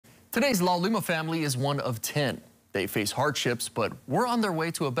Today's Laulima family is one of 10. They face hardships, but were on their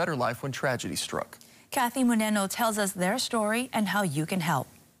way to a better life when tragedy struck. Kathy Muneno tells us their story and how you can help.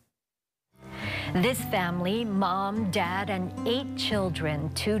 This family, mom, dad, and 8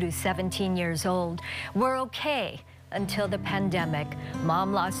 children, 2 to 17 years old, were okay until the pandemic.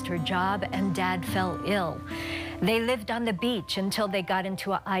 Mom lost her job and dad fell ill. They lived on the beach until they got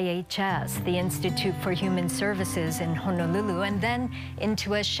into a IHS, the Institute for Human Services in Honolulu, and then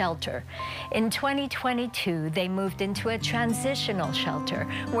into a shelter. In 2022, they moved into a transitional shelter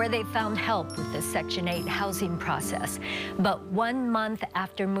where they found help with the Section 8 housing process. But 1 month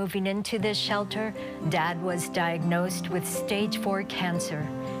after moving into this shelter, Dad was diagnosed with stage 4 cancer.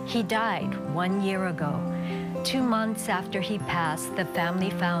 He died 1 year ago. 2 months after he passed, the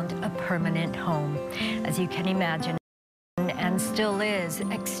family found a permanent home. As you can imagine, and still is,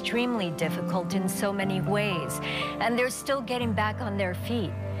 extremely difficult in so many ways. And they're still getting back on their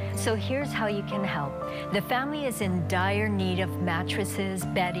feet. So here's how you can help. The family is in dire need of mattresses,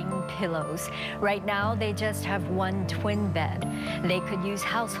 bedding, pillows. Right now, they just have 1 twin bed. They could use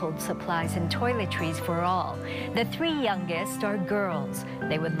household supplies and toiletries for all. The 3 youngest are girls.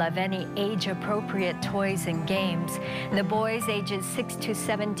 They would love any age-appropriate toys and games. The boys, ages 6 to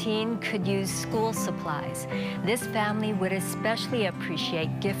 17, could use school supplies. This family would especially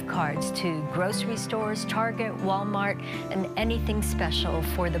appreciate gift cards to grocery stores, Target, Walmart, and anything special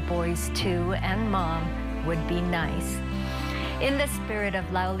for the boys too, and mom would be nice. In the spirit of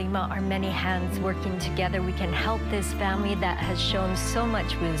Laulima are many hands working together. We can help this family that has shown so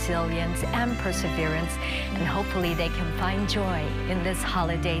much resilience and perseverance, and hopefully they can find joy in this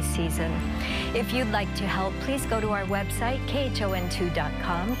holiday season. If you'd like to help, please go to our website,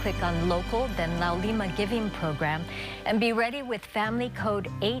 khon2.com, click on Local, then Laulima Giving Program, and be ready with family code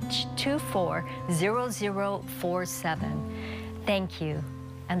H240047. Thank you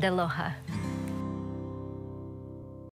and aloha.